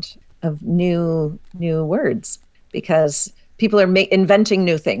font of new words because people are inventing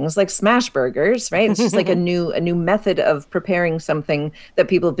new things like smash burgers, right? It's just like a new method of preparing something that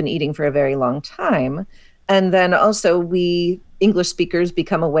people have been eating for a very long time. And then also English speakers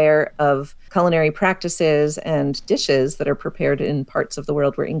become aware of culinary practices and dishes that are prepared in parts of the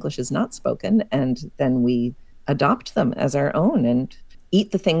world where English is not spoken. And then we adopt them as our own and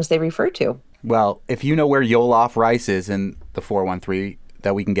eat the things they refer to. Well, if you know where Yolof rice is in the 413,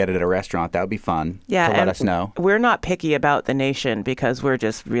 that we can get it at a restaurant, that would be fun to let us know. We're not picky about the nation because we're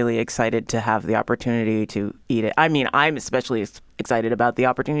just really excited to have the opportunity to eat it. I mean, I'm especially excited about the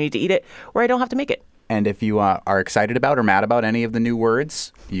opportunity to eat it where I don't have to make it. And if you are excited about or mad about any of the new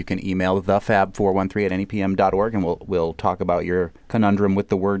words, you can email thefab413@nepm.org, and we'll talk about your conundrum with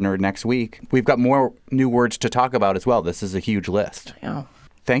the word nerd next week. We've got more new words to talk about as well. This is a huge list. Yeah.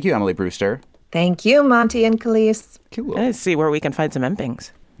 Thank you, Emily Brewster. Thank you, Monty and Khalees. Cool. Let's see where we can find some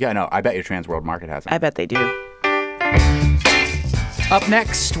empings. Yeah, no, I bet your Trans World Market has them. I bet they do. Up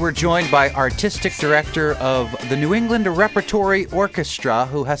next, we're joined by artistic director of the New England Repertory Orchestra,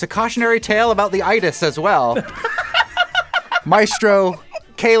 who has a cautionary tale about the itis as well. Maestro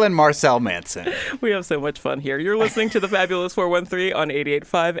Cailin Marcel-Manson. We have so much fun here. You're listening to the Fabulous 413 on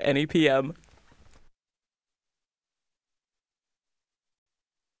 88.5 NEPM.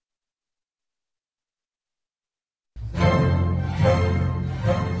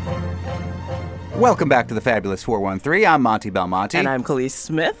 Welcome back to the Fabulous 413. I'm Monty Belmonte. And I'm Khalees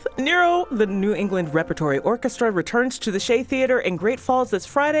Smith. NERO, the New England Repertory Orchestra, returns to the Shea Theater in Great Falls this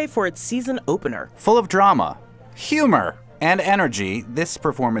Friday for its season opener. Full of drama, humor, and energy, this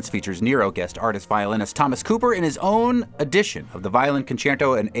performance features NERO guest artist violinist Thomas Cooper in his own edition of the Violin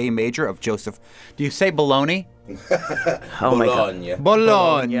Concerto in A major of Joseph. Do you say Bologna? Oh my God.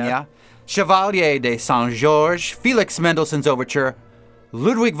 Bologna. Chevalier de Saint-Georges, Felix Mendelssohn's Overture,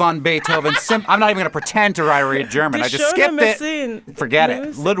 Ludwig van Beethoven. I'm not even going to pretend to read German. I just skipped it. Forget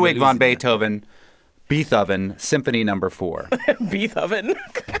it. Ludwig van Beethoven, Beethoven, Symphony No. 4. Beethoven.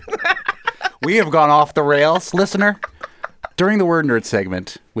 We have gone off the rails, listener. During the Word Nerd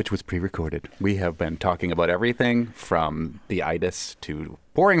segment, which was pre-recorded, we have been talking about everything from the itis to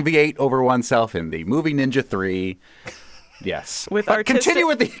pouring V8 over oneself in the movie Ninja 3. Yes. Continue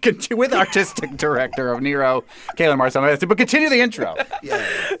with artistic director of NERO, Cailin Marcel-Manson, but continue the intro. Yeah.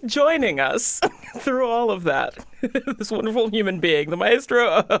 Joining us through all of that, this wonderful human being, the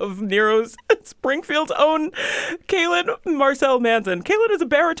maestro of NERO's Springfield's own Cailin Marcel-Manson. Cailin is a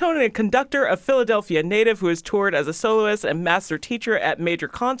baritone and a conductor, a Philadelphia native who has toured as a soloist and master teacher at major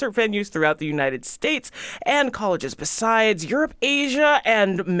concert venues throughout the United States and colleges besides Europe, Asia,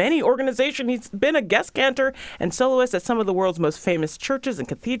 and many organizations. He's been a guest cantor and soloist at some of the world's most famous churches and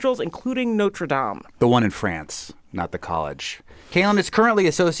cathedrals, including Notre Dame. The one in France. not the college. Cailin is currently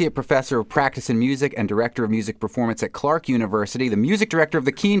Associate Professor of Practice in Music and Director of Music Performance at Clark University, the Music Director of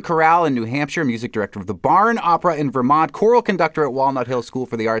the Keene Chorale in New Hampshire, Music Director of the Barn Opera in Vermont, Choral Conductor at Walnut Hill School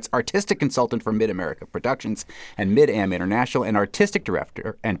for the Arts, Artistic Consultant for Mid-America Productions and Mid-Am International, and Artistic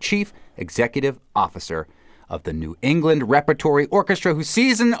Director and Chief Executive Officer of the New England Repertory Orchestra, whose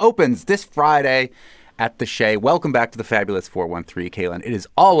season opens this Friday at the Shea. Welcome back to the Fabulous 413, Cailin. It is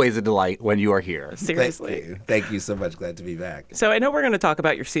always a delight when you are here. Seriously. Thank you so much. Glad to be back. So I know we're going to talk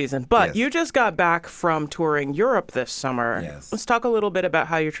about your season, but Yes. you just got back from touring Europe this summer. Yes. Let's talk a little bit about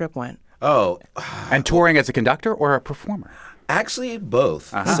how your trip went. Oh, And touring as a conductor or a performer? actually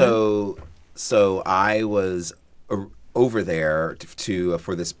both. So I was over there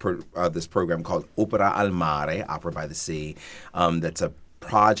for this program called Opera al Mare, Opera by the Sea. That's a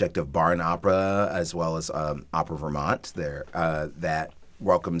project of Barn Opera as well as Opera Vermont there that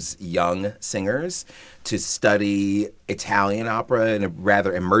welcomes young singers to study Italian opera in a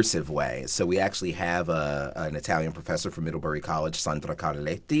rather immersive way. So we actually have an Italian professor from Middlebury College, Sandra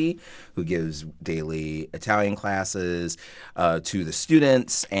Carletti, who gives daily Italian classes to the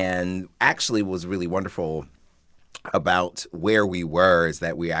students, and actually was really wonderful about where we were is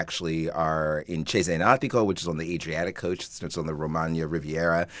that we actually are in Cesenatico, which is on the Adriatic coast. It's on the Romagna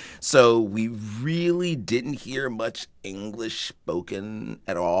Riviera. So we really didn't hear much English spoken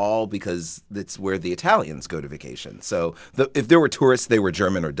at all because that's where the Italians go to vacation. So if there were tourists, they were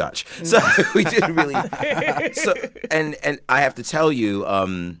German or Dutch. So we didn't really. And I have to tell you,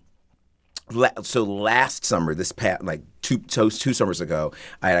 so last summer, this past two summers ago,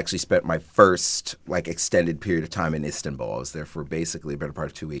 I had actually spent my first extended period of time in Istanbul. I was there for basically a better part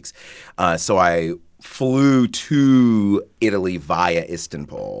of 2 weeks. So I flew to Italy via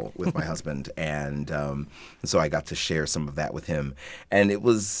Istanbul with my husband, and so I got to share some of that with him, and it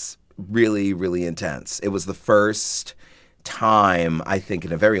was really, really intense. It was the first time, I think,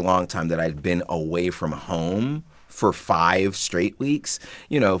 in a very long time that I'd been away from home for 5 straight weeks.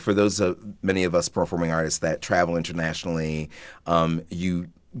 You know, for those many of us performing artists that travel internationally, you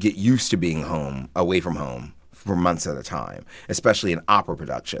get used to being home, away from home for months at a time, especially in opera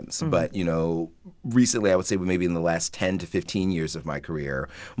productions. Mm-hmm. But, you know, recently I would say maybe in the last 10 to 15 years of my career,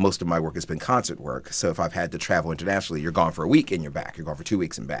 most of my work has been concert work. So if I've had to travel internationally, you're gone for a week and you're back. You're gone for 2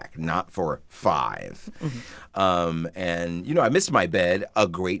 weeks and back, not for 5. Mm-hmm. And, you know, I missed my bed a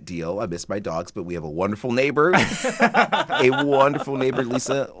great deal. I missed my dogs, but we have a wonderful neighbor,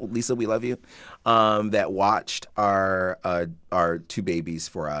 Lisa. Lisa, we love you, that watched our 2 babies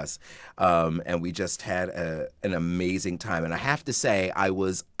for us. And we just had an amazing time. And I have to say, I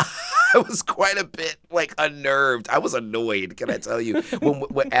was quite a bit unnerved. I was annoyed, can I tell you?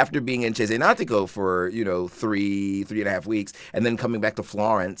 when after being in Cesenatico for 3.5 weeks, and then coming back to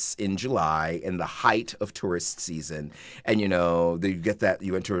Florence in July in the height of tourist season, and you get that,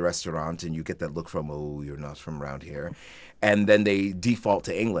 you enter a restaurant and you get that look from, oh, you're not from around here. And then they default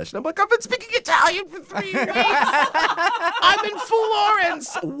to English. And I'm like, I've been speaking Italian for 3 weeks. I'm in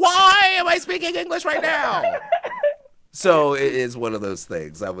Florence. Why am I speaking English right now? So it is one of those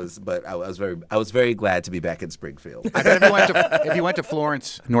things. I was very glad to be back in Springfield. I bet if you went to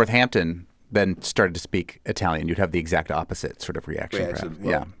Florence, Northampton, then started to speak Italian, you'd have the exact opposite sort of reaction.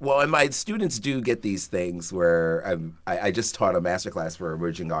 Well, and my students do get these things where I just taught a masterclass for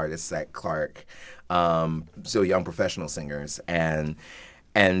emerging artists at Clark, so young professional singers, and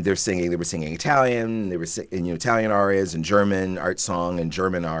they were singing Italian, they were singing Italian arias and German art song and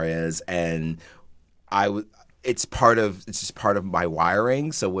German arias, and it's just part of my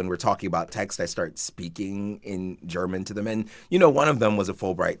wiring. So when we're talking about text, I start speaking in German to them, and one of them was a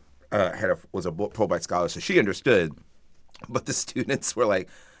Fulbright Fulbright scholar, so she understood, but the students were like,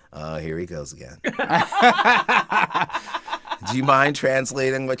 here he goes again. Do you mind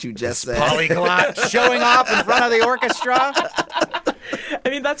translating what you just said? Polyglot showing off in front of the orchestra. I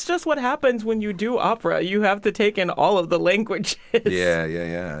mean, that's just what happens when you do opera. You have to take in all of the languages. Yeah.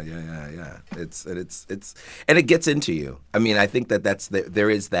 It's and it gets into you. I mean, I think there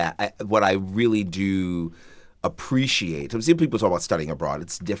is that. What I really do appreciate. I've seen people talk about studying abroad.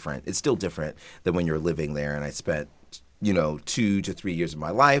 It's different. It's still different than when you're living there. And I spent 2 to 3 years of my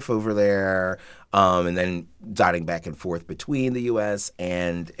life over there, and then dotting back and forth between the U.S.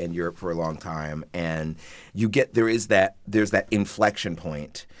 and Europe for a long time. And there's that inflection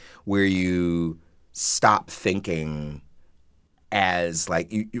point where you stop thinking as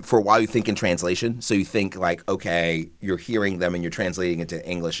for a while you think in translation. So you think okay, you're hearing them and you're translating it to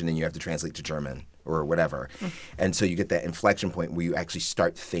English, and then you have to translate to German. or whatever. And so you get that inflection point where you actually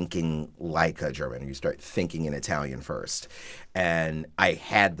start thinking like a German. You start thinking in Italian first. And I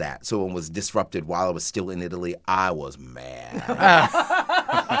had that. So when it was disrupted while I was still in Italy, I was mad.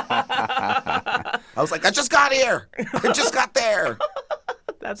 I was like, I just got here. I just got there.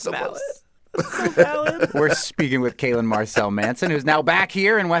 That's so valid. So valid. We're speaking with Cailin Marcel-Manson, who's now back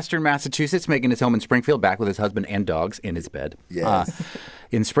here in Western Massachusetts, making his home in Springfield, back with his husband and dogs in his bed. Yes.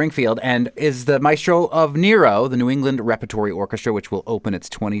 In Springfield, and is the maestro of NERO, the New England Repertory Orchestra, which will open its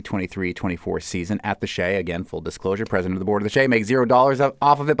 2023-24 season at the Shea. Again, full disclosure, president of the board of the Shea, makes $0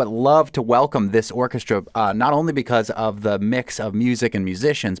 off of it, but love to welcome this orchestra, not only because of the mix of music and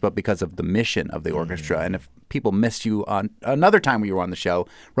musicians, but because of the mission of the orchestra. And if people missed you on another time you were on the show,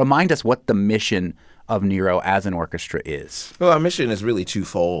 remind us what the mission of NERO as an orchestra is. Well, our mission is really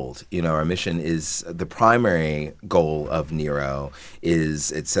twofold. Our mission is the primary goal of NERO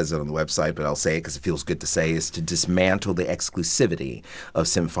is, it says it on the website, but I'll say it because it feels good to say, is to dismantle the exclusivity of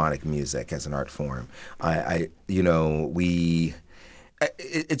symphonic music as an art form.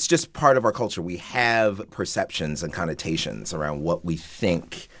 It's just part of our culture. We have perceptions and connotations around what we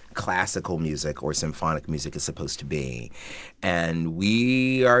think classical music or symphonic music is supposed to be. And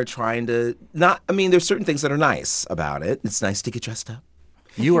we are trying to there's certain things that are nice about it. It's nice to get dressed up.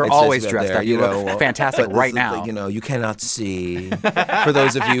 You are It's always just dressed there, up. You look fantastic but right this is now. You cannot see. For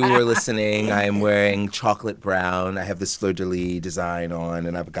those of you who are listening, I am wearing chocolate brown. I have this fleur-de-lis design on,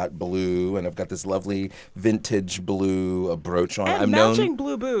 and I've got blue, and I've got this lovely vintage blue brooch on. And I'm matching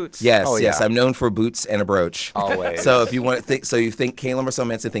blue boots. Yes, Oh, yes. yeah. I'm known for boots and a brooch. Always. So if you want to think, so you think Cailin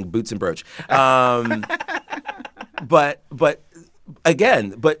Marcel-Manson, think boots and brooch. But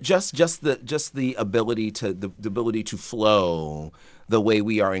just the ability to flow the way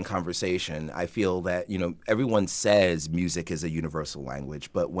we are in conversation. I feel that everyone says music is a universal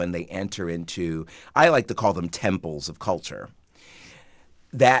language, but when they enter into, I like to call them temples of culture.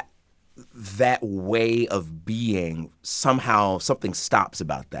 That way of being, somehow something stops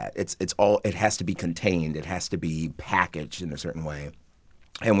about that. It has to be contained. It has to be packaged in a certain way.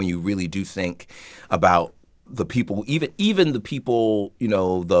 And when you really do think about the people, even the people,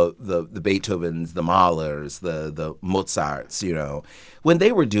 the Beethovens, the Mahlers, the Mozarts, when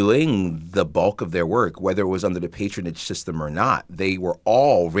they were doing the bulk of their work, whether it was under the patronage system or not, they were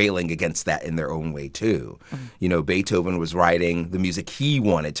all railing against that in their own way too. Beethoven was writing the music he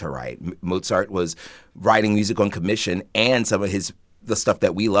wanted to write. Mozart was writing music on commission, and some of the stuff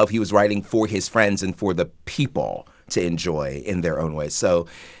that we love, he was writing for his friends and for the people to enjoy in their own way. So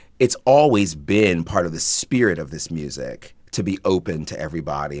it's always been part of the spirit of this music to be open to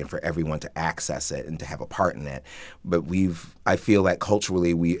everybody and for everyone to access it and to have a part in it. But I feel that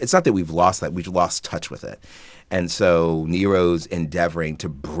culturally it's not that we've lost that, we've lost touch with it. And so NERO's endeavoring to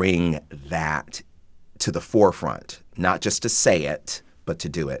bring that to the forefront, not just to say it, but to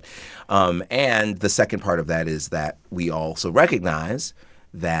do it. And the second part of that is that we also recognize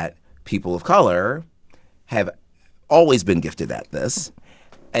that people of color have always been gifted at this,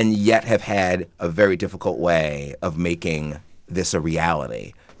 and yet have had a very difficult way of making this a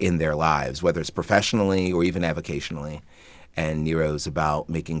reality in their lives, whether it's professionally or even avocationally. And NERO's about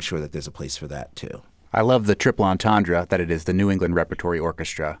making sure that there's a place for that too. I love the triple entendre that it is the New England Repertory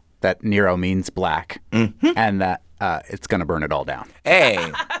Orchestra, that NERO means black, and that it's going to burn it all down.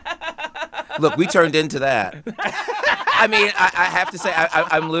 Hey, look, we turned into that. I mean, I have to say,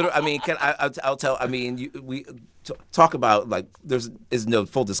 I'm literally. I mean, I'll tell. I mean, we talk about, like, is no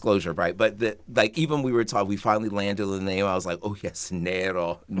full disclosure, right? But even we were talking, we finally landed on the name. I was like, oh yes,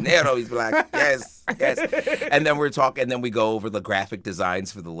 NERO, he's black. Yes. And then we're talking, and then we go over the graphic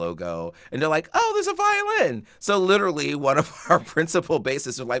designs for the logo, and they're like, oh, there's a violin. So literally, one of our principal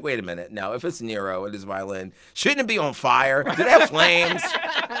bassists was like, wait a minute, now if it's NERO and it's violin, shouldn't it be on fire? Do they have flames?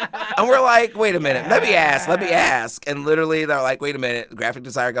 And we're like, wait a minute, let me ask. And literally, they're like, wait a minute, the graphic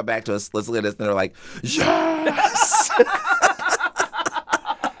designer got back to us, let's look at this, and they're like, yes.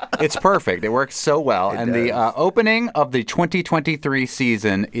 It's perfect. It works so well. It The does. opening of the 2023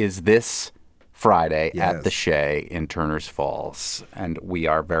 season is this Friday at Yes. the Shea in Turner's Falls. And we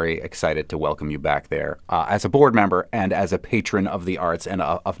are very excited to welcome you back there as a board member and as a patron of the arts and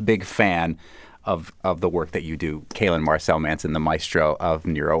a big fan of the work that you do. Cailin Marcel-Manson, the maestro of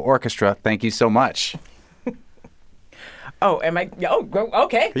NERO Orchestra, thank you so much. Oh, am I? Oh,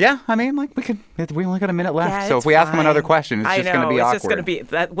 okay. Yeah, I mean, like we only got a minute left, Yeah, so it's if we ask him fine. another question, it's just going to be it's awkward. just going to be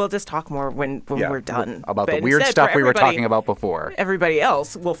that. We'll just talk more when we're done. About But the weird instead, stuff for we were everybody- talking about before. Everybody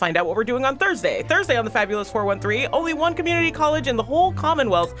else, we'll find out what we're doing on Thursday. Thursday on the Fabulous 413, only one community college in the whole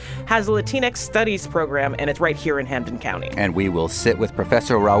Commonwealth has a Latinx Studies program, and it's right here in Hampden County. And we will sit with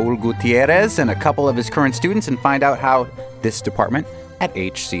Professor Raul Gutierrez and a couple of his current students and find out how this department at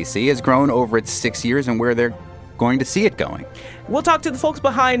HCC has grown over its 6 years and where they're going to see it going. We'll talk to the folks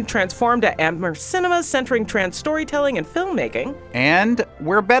behind Transformed at Amherst Cinemas, centering trans storytelling and filmmaking. And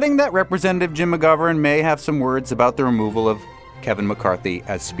we're betting that Representative Jim McGovern may have some words about the removal of Kevin McCarthy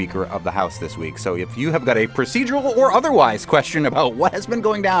as Speaker of the House this week. So if you have got a procedural or otherwise question about what has been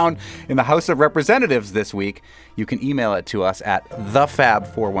going down in the House of Representatives this week, you can email it to us at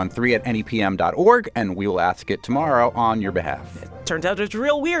thefab413@nepm.org, and we will ask it tomorrow on your behalf. Turns out it's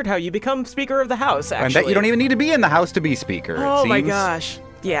real weird how you become Speaker of the House, actually. And that you don't even need to be in the House to be Speaker, it Oh my seems. gosh.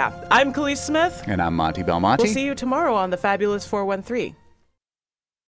 Yeah. I'm Khalees Smith. And I'm Monty Belmonte. We'll see you tomorrow on the Fabulous 413.